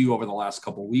meant to you over the last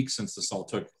couple of weeks since this all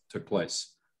took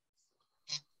place?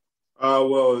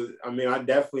 Well, I mean, I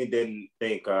definitely didn't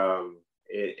think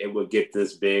it would get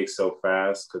this big so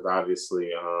fast because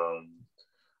obviously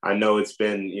I know it's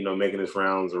been, making its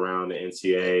rounds around the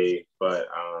NCAA, but,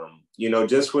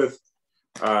 just with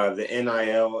the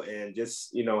NIL and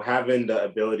just, having the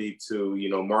ability to,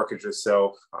 market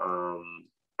yourself,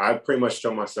 I pretty much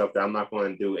show myself that I'm not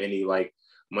going to do any like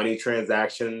money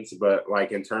transactions, but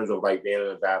like in terms of like being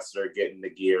an ambassador, getting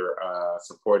the gear,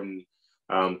 supporting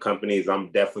companies,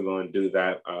 I'm definitely going to do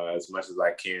that as much as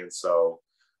I can. So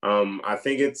I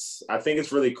think it's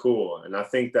really cool, and I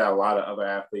think that a lot of other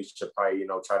athletes should probably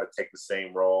try to take the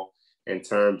same role in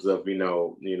terms of being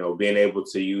able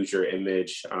to use your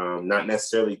image, not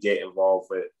necessarily get involved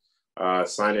with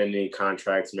signing any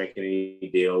contracts, making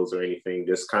any deals or anything.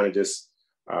 Just kind of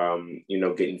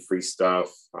getting free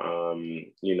stuff.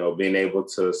 Being able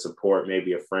to support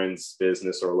maybe a friend's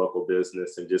business or a local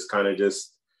business, and just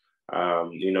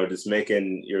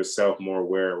making yourself more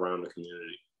aware around the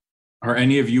community. Are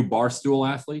any of you Barstool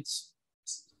athletes?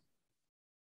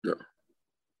 Yeah.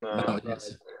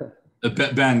 Yes.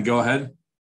 Ben, go ahead.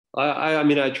 I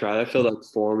mean, I tried. I filled out the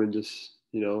form and just,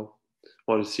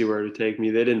 wanted to see where it would take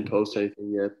me. They didn't post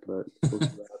anything yet, but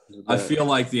I feel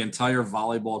like the entire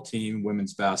volleyball team,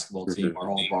 women's basketball team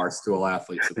are all Barstool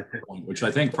athletes at this point, which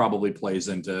I think probably plays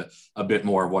into a bit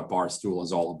more of what Barstool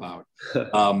is all about.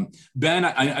 Ben,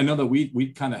 I know that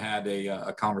we kind of had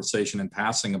a conversation in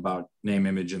passing about name,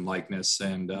 image, and likeness,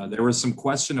 and there was some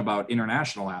question about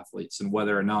international athletes and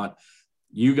whether or not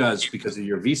you guys, because of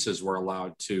your visas, were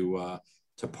allowed to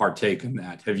partake in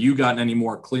that. Have you gotten any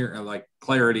more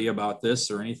clarity about this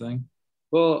or anything?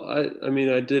 Well, I mean,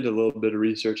 I did a little bit of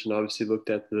research and obviously looked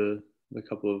at the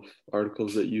couple of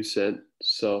articles that you sent.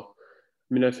 So,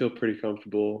 I mean, I feel pretty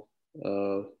comfortable,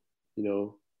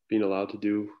 being allowed to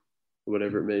do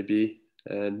whatever it may be.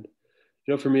 And,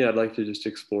 for me, I'd like to just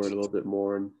explore it a little bit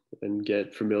more and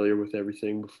get familiar with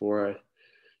everything before I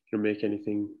make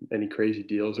any crazy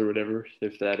deals or whatever,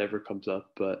 if that ever comes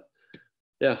up. But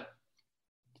yeah.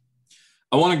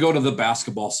 I want to go to the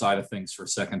basketball side of things for a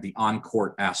second, the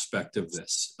on-court aspect of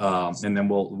this, and then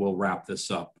we'll wrap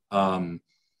this up.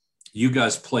 You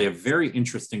guys play a very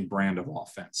interesting brand of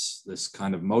offense, this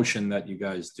kind of motion that you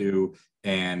guys do,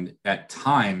 and at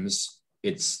times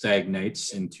it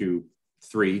stagnates into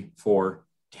 3, 4,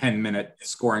 10-minute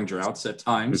scoring droughts at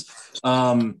times.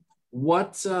 How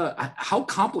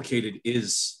complicated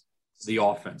is the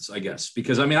offense, I guess?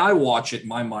 Because I mean, I watch it,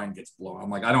 my mind gets blown. I'm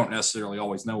like, I don't necessarily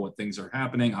always know what things are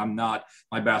happening.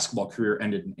 My basketball career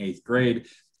ended in 8th grade.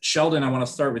 Sheldon, I want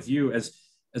to start with you as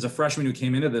a freshman who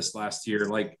came into this last year.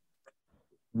 Like,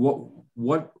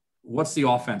 what's the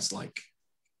offense like?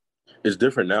 It's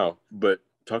different now, but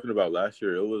talking about last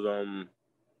year, it was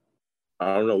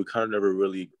I don't know, we kind of never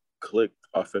really clicked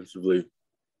offensively.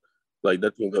 Like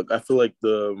that, I feel like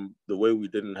the way we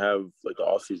didn't have like the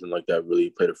off season like that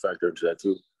really played a factor into that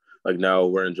too. Like now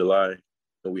we're in July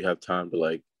and we have time to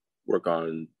like work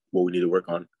on what we need to work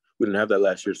on. We didn't have that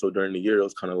last year, so during the year it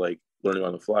was kind of like learning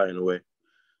on the fly in a way.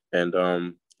 And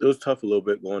it was tough a little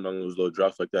bit going on those little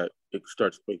drops like that. It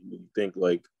starts making me think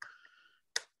like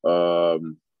let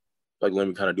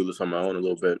me kind of do this on my own a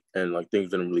little bit, and like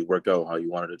things didn't really work out how you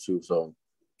wanted it to, so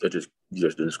you just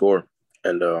didn't score,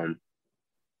 and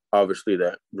obviously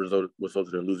that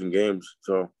resulted in losing games.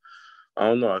 So I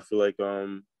don't know. I feel like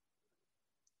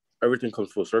everything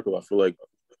comes full circle. I feel like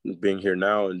being here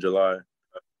now in July,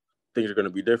 things are going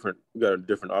to be different. We got a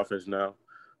different offense now.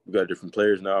 We got different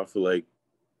players now. I feel like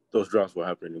those drops won't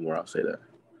happen anymore. I'll say that.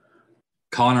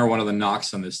 Connor, one of the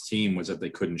knocks on this team was that they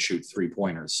couldn't shoot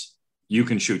 3-pointers. You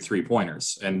can shoot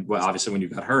 3-pointers. And well, obviously when you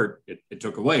got hurt, it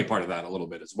took away part of that a little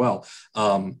bit as well.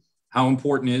 How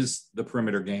important is the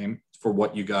perimeter game for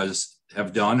what you guys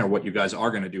have done or what you guys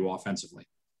are going to do offensively?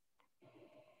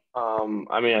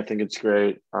 I mean, I think it's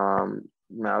great.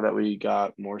 Now that we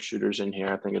got more shooters in here,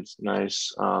 I think it's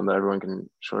nice that everyone can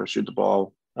sort of shoot the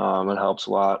ball. It helps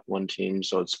a lot, one team,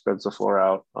 so it spreads the floor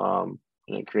out, and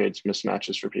it creates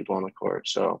mismatches for people on the court.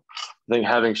 So I think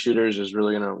having shooters is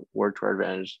really going to work to our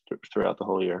advantage throughout the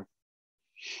whole year.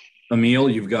 Emil,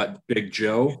 you've got Big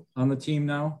Joe on the team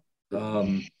now.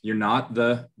 You're not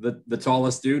the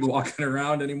tallest dude walking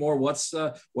around anymore. What's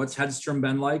Hedstrom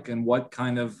been like, and what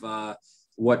kind of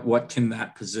what can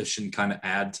that position kind of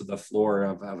add to the floor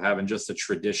of having just a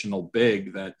traditional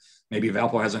big that maybe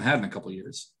Valpo hasn't had in a couple of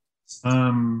years?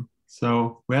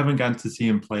 So we haven't gotten to see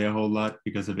him play a whole lot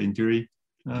because of injury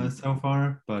so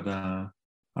far, but I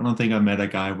don't think I've met a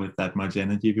guy with that much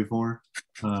energy before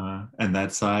and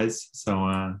that size.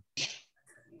 So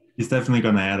he's definitely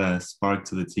going to add a spark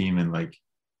to the team in like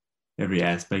every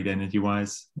aspect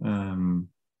energy-wise,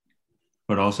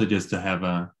 but also just to have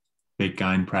a big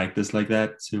guy in practice like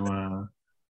that to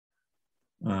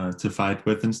fight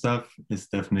with and stuff is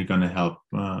definitely going to help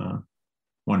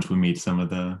once we meet some of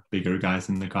the bigger guys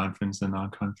in the conference and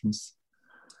non-conference.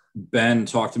 Ben,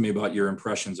 talk to me about your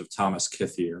impressions of Thomas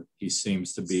Kithier. He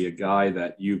seems to be a guy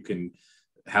that you can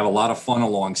have a lot of fun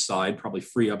alongside, probably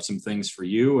free up some things for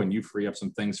you and you free up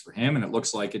some things for him. And it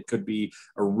looks like it could be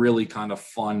a really kind of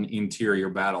fun interior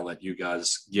battle that you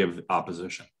guys give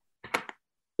opposition.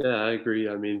 Yeah, I agree.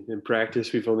 I mean, in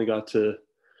practice, we've only got to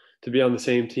be on the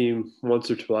same team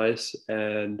once or twice.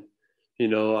 And, you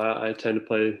know, I tend to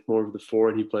play more of the 4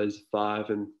 and he plays the 5.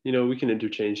 And, you know, we can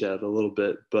interchange that a little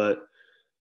bit. But,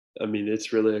 I mean,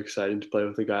 it's really exciting to play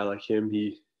with a guy like him.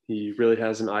 He really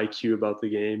has an IQ about the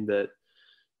game that,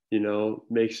 you know,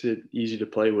 makes it easy to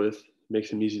play with, makes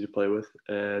him easy to play with.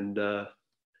 And,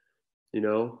 you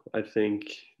know, I think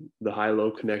the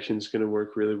high-low connection is going to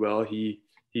work really well. He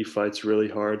fights really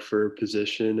hard for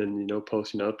position and, you know,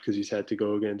 posting up because he's had to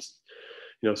go against,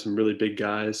 you know, some really big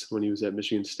guys when he was at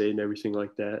Michigan State and everything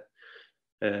like that.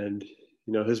 And,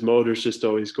 you know, his motor's just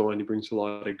always going. He brings a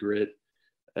lot of grit.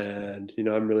 And, you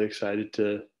know, I'm really excited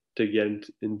to get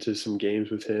into some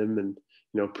games with him. And,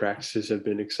 you know, practices have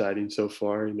been exciting so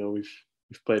far. You know, we've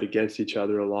played against each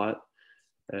other a lot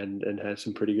and had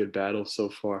some pretty good battles so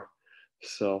far.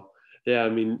 So, yeah, I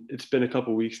mean, it's been a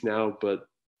couple weeks now, but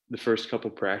the first couple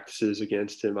practices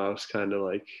against him, I was kind of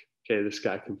like, okay, this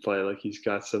guy can play. Like he's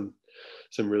got some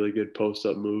really good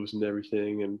post-up moves and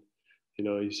everything. And, you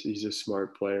know, he's a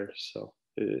smart player. So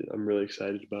I'm really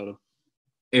excited about him.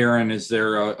 Aaron, is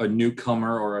there a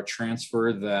newcomer or a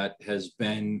transfer that has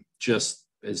been just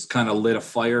has kind of lit a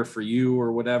fire for you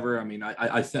or whatever? I mean,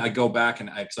 I go back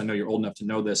and because I know you're old enough to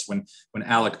know this, when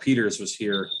Alec Peters was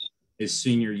here his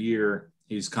senior year,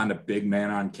 he's kind of big man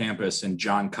on campus, and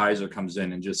John Kaiser comes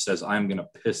in and just says, I'm going to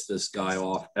piss this guy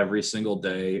off every single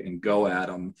day and go at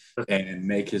him and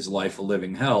make his life a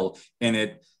living hell. And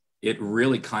it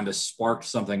really kind of sparked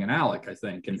something in Alec, I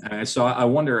think. And so I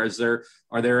wonder,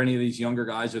 are there any of these younger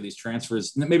guys or these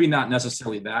transfers, maybe not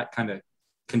necessarily that kind of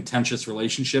contentious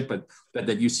relationship, but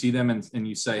that you see them and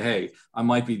you say, hey, I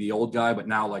might be the old guy, but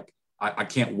now like I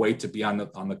can't wait to be on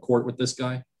the court with this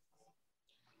guy?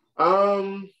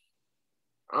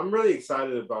 I'm really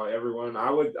excited about everyone. I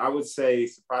would say,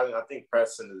 surprisingly, I think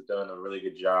Preston has done a really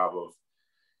good job of,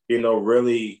 you know,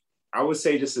 really, I would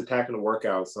say just attacking the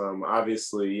workouts.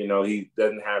 Obviously, you know, he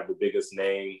doesn't have the biggest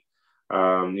name.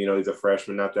 You know, he's a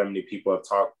freshman. Not that many people have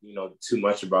talked, you know, too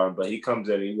much about him, but he comes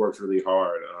in and he works really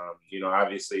hard. You know,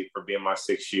 obviously for being my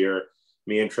 6th year,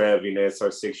 me and Trev, you know, it's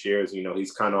our 6 years, you know,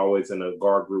 he's kind of always in a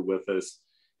guard group with us.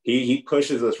 He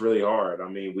pushes us really hard. I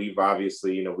mean, we've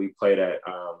obviously, you know, we played at,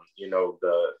 you know,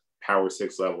 the Power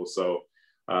 6 level. So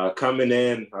coming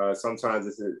in,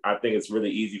 sometimes I think it's really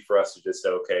easy for us to just say,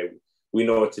 okay, we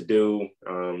know what to do.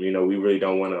 You know, we really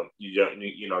don't want to,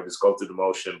 you know, just go through the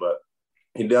motion, but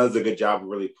he does a good job of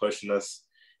really pushing us.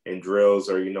 in drills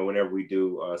or, whenever we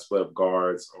do split up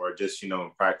guards or just,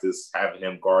 in practice, having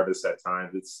him guard us at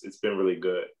times. It's been really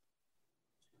good.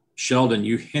 Sheldon,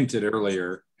 you hinted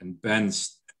earlier, and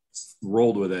Ben's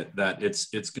rolled with it, that it's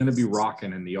going to be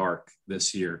rocking in the Arc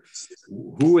this year.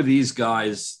 Who are these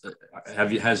guys?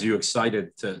 Has you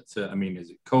excited to? I mean, is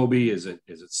it Kobe? Is it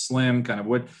Slim? Kind of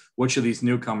which of these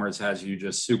newcomers has you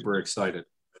just super excited?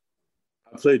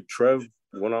 I played Trev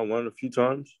one-on-one a few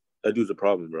times. That dude's a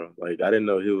problem, bro. Like, I didn't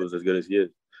know he was as good as he is.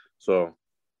 So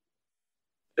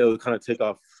it'll kind of take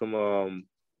off some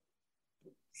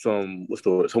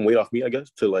weight off me, I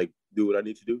guess, to like do what I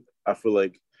need to do. I feel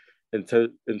like instead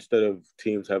of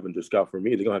teams having to scout for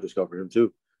me, they're gonna have to scout for him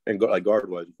too, and go like guard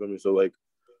wise. You feel me? So like,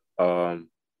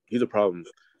 he's a problem.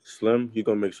 Slim, he's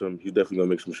definitely gonna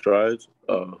make some strides.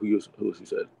 Who else he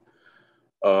said?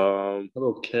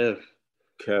 Hello, Kev.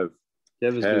 Kev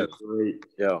Kev is been great.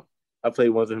 Yeah, I played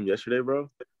one with him yesterday,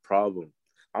 bro. Problem.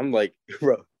 I'm like,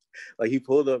 bro, like he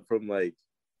pulled up from like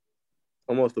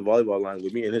almost the volleyball line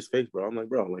with me in his face, bro. I'm like,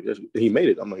 bro, I'm like, he made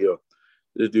it. I'm like, yo,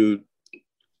 this dude,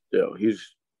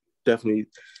 he's definitely.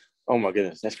 Oh my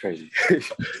goodness, that's crazy.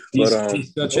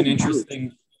 He's such an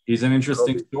interesting. He's an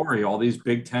interesting story. All these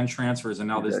Big Ten transfers, and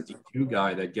now this DQ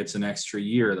guy that gets an extra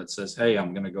year that says, "Hey,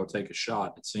 I'm going to go take a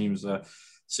shot." It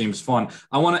seems fun.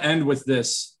 I want to end with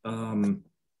this, and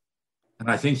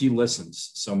I think he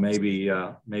listens. So maybe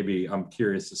I'm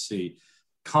curious to see.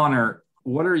 Connor,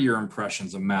 what are your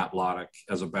impressions of Matt Lottich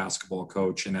as a basketball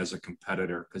coach and as a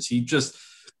competitor? Because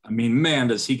man,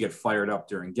 does he get fired up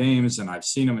during games? And I've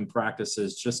seen him in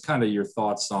practices. Just kind of your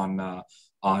thoughts on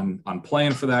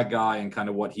playing for that guy and kind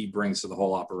of what he brings to the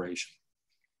whole operation.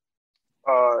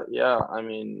 Yeah, I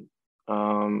mean,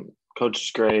 coach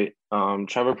is great.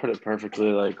 Trevor put it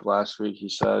perfectly. Like last week, he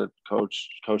said, coach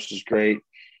is great.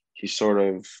 He's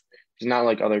not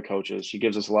like other coaches. He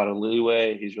gives us a lot of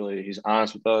leeway. He's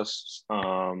honest with us.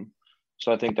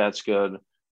 So I think that's good.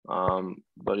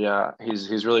 But yeah,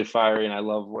 he's really fiery, and I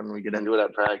love when we get into it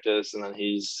at practice, and then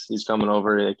he's coming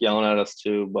over like yelling at us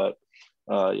too. But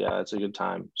yeah, it's a good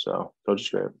time. So coach is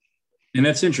great. And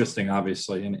that's interesting,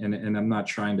 obviously, and I'm not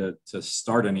trying to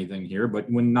start anything here, but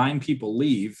when 9 people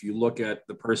leave, you look at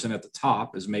the person at the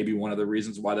top as maybe one of the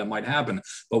reasons why that might happen.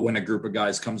 But when a group of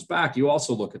guys comes back, you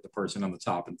also look at the person on the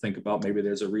top and think about maybe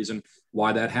there's a reason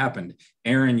why that happened.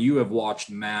 Aaron, you have watched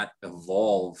Matt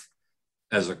evolve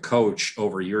as a coach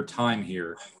over your time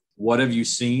here. What have you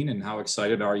seen, and how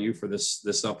excited are you for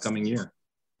this upcoming year?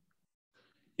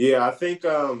 Yeah, I think,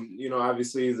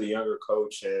 obviously he's a younger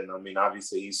coach, and I mean,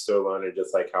 obviously he's still learning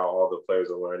just like how all the players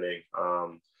are learning.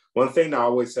 One thing that I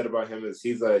always said about him is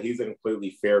he's a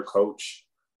completely fair coach.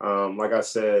 Like I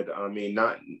said, I mean,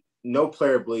 no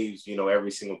player believes,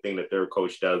 every single thing that their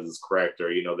coach does is correct,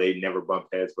 or, they never bump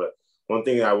heads. But one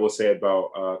thing that I will say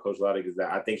about Coach Lottich is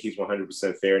that I think he's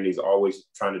 100% fair, and he's always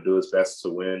trying to do his best to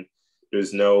win.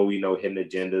 There's no, hidden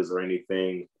agendas or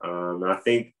anything. And I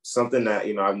think something that,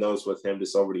 I've noticed with him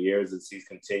just over the years is he's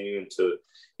continuing to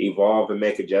evolve and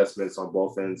make adjustments on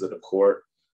both ends of the court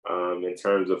in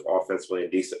terms of offensively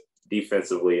and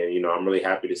defensively. And, I'm really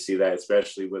happy to see that,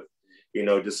 especially with,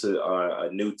 just a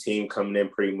new team coming in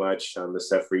pretty much,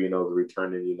 except for, the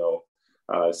returning,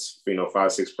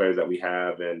 5-6 players that we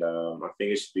have. And I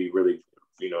think it should be really,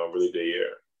 a really good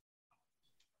year.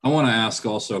 I want to ask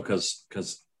also, because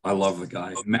I love the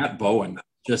guy. Matt Bowen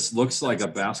just looks like a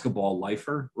basketball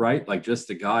lifer, right? Like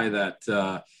just a guy that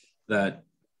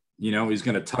he's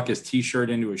going to tuck his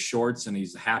T-shirt into his shorts, and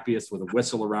he's happiest with a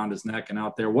whistle around his neck and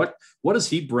out there. What does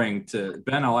he bring to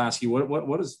Ben? I'll ask you,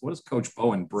 what does Coach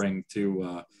Bowen bring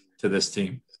to this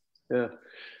team? Yeah,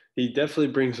 he definitely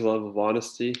brings a level of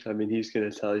honesty. I mean, he's going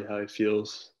to tell you how he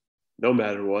feels, no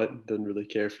matter what. Doesn't really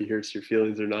care if he hurts your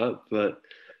feelings or not, but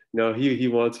he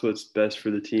wants what's best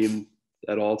for the team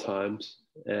at all times.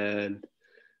 And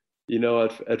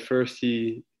at first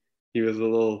he was a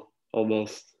little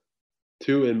almost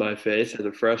too in my face as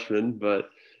a freshman,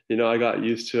 but I got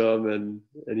used to him,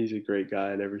 and he's a great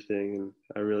guy and everything, and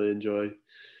I really enjoy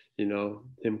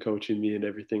him coaching me and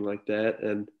everything like that.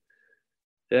 And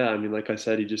yeah, I mean, like I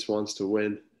said, he just wants to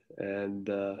win, and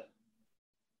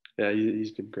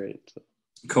he's been great. So.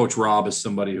 Coach Rob is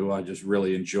somebody who I just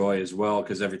really enjoy as well,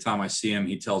 because every time I see him,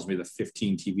 he tells me the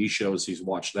 15 TV shows he's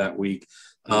watched that week.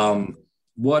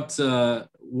 What do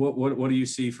you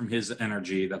see from his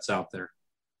energy that's out there?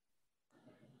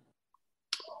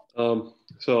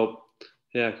 So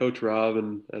yeah, Coach Rob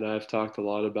and I've talked a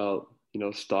lot about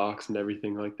stocks and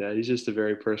everything like that. He's just a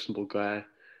very personable guy,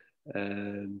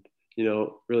 and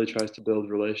really tries to build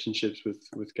relationships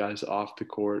with guys off the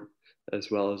court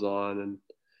as well as on. And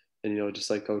just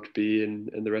like Coach B and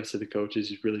the rest of the coaches,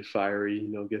 he's really fiery,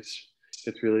 gets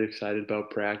really excited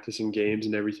about practice and games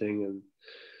and everything, and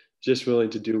just willing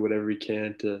to do whatever he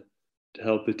can to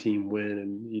help the team win.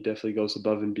 And he definitely goes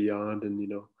above and beyond, and,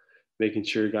 making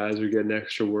sure guys are getting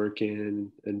extra work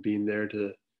in and being there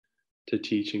to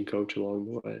teach and coach along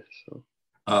the way. So,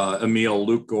 Emil,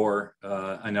 Luke Gore,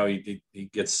 I know he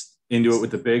gets into it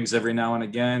with the bigs every now and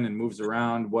again and moves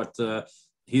around.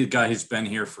 He's a guy who's been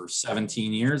here for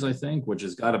 17 years, I think, which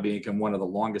has got to become one of the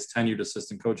longest tenured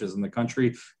assistant coaches in the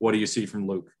country. What do you see from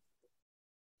Luke?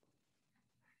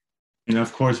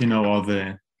 Of course, all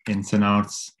the ins and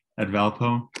outs at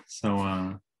Valpo.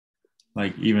 So,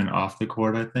 even off the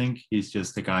court, I think he's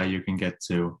just the guy you can get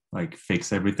to,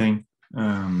 fix everything.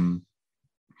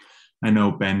 I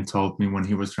know Ben told me when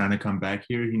he was trying to come back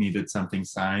here, he needed something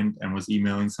signed and was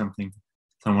emailing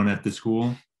someone at the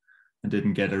school and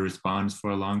didn't get a response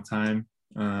for a long time.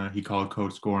 He called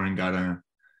Coach Gore and got a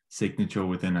signature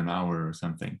within an hour or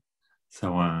something.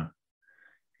 So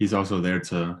he's also there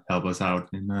to help us out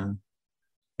in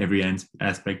every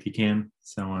aspect he can.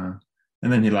 So,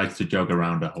 and then he likes to joke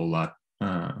around a whole lot.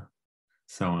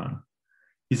 So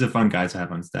he's a fun guy to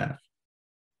have on staff.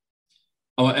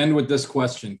 I'll end with this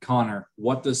question. Connor,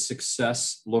 what does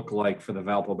success look like for the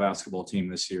Valpo basketball team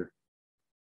this year?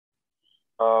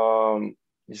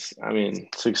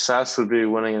 Success would be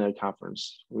winning in a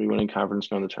conference. Winning conference,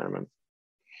 going to the tournament.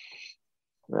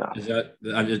 Yeah. Is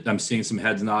that, I'm seeing some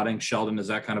heads nodding. Sheldon, is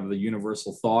that kind of the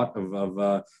universal thought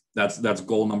of that's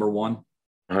goal number one?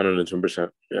 110%.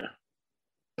 Yeah.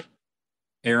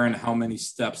 Aaron, how many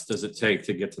steps does it take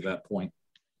to get to that point?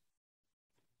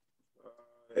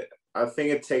 I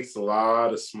think it takes a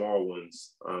lot of small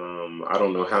ones. I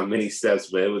don't know how many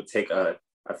steps, but it would take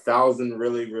 1,000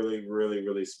 really, really, really,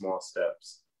 really small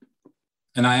steps.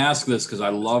 And I ask this because I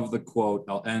love the quote.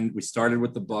 We started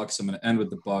with the Bucks. I'm going to end with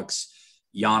the Bucks.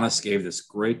 Giannis gave this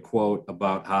great quote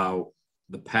about how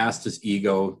the past is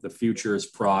ego, the future is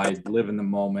pride, live in the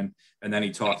moment. And then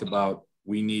he talked about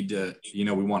we need to, we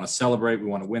want to celebrate, we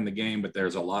want to win the game, but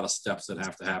there's a lot of steps that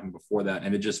have to happen before that.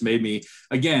 And it just made me,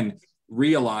 again,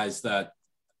 realize that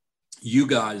you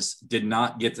guys did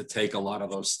not get to take a lot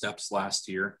of those steps last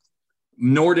year,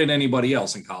 nor did anybody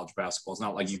else in college basketball. It's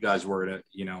not like you guys were,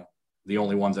 the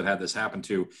only ones that had this happen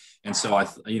to. And so I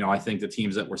think the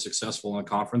teams that were successful in the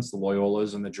conference, the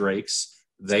Loyolas and the Drakes,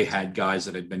 they had guys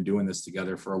that had been doing this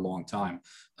together for a long time.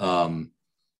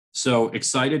 So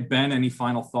excited. Ben, any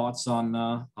final thoughts on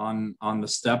the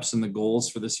steps and the goals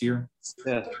for this year?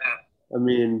 Yeah.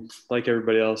 Like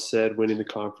everybody else said, winning the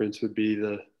conference would be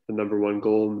the number one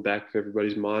goal in the back of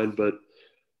everybody's mind. But,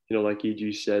 like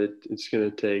EG said, it's going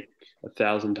to take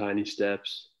 1,000 tiny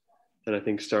steps. And I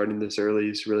think starting this early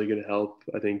is really going to help.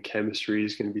 I think chemistry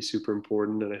is going to be super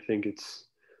important. And I think it's,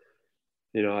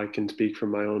 I can speak from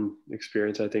my own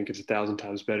experience. I think it's 1,000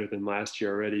 times better than last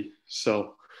year already.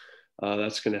 So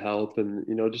that's going to help. And,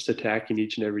 just attacking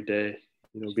each and every day,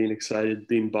 being excited,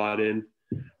 being bought in.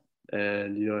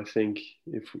 And, I think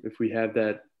if we have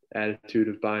that attitude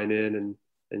of buying in and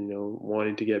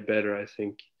wanting to get better, I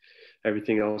think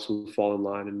everything else will fall in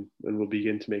line and we'll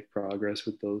begin to make progress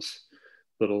with those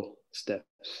little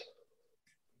steps.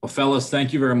 Well, fellas,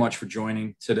 thank you very much for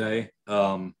joining today.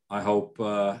 I hope,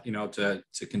 to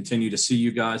continue to see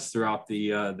you guys throughout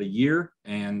the year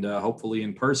and hopefully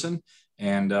in person.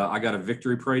 And I got a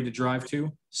victory parade to drive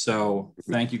to. So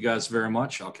thank you guys very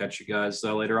much. I'll catch you guys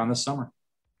later on this summer.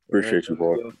 Appreciate you,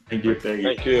 Paul. Thank you.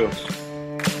 Thank you.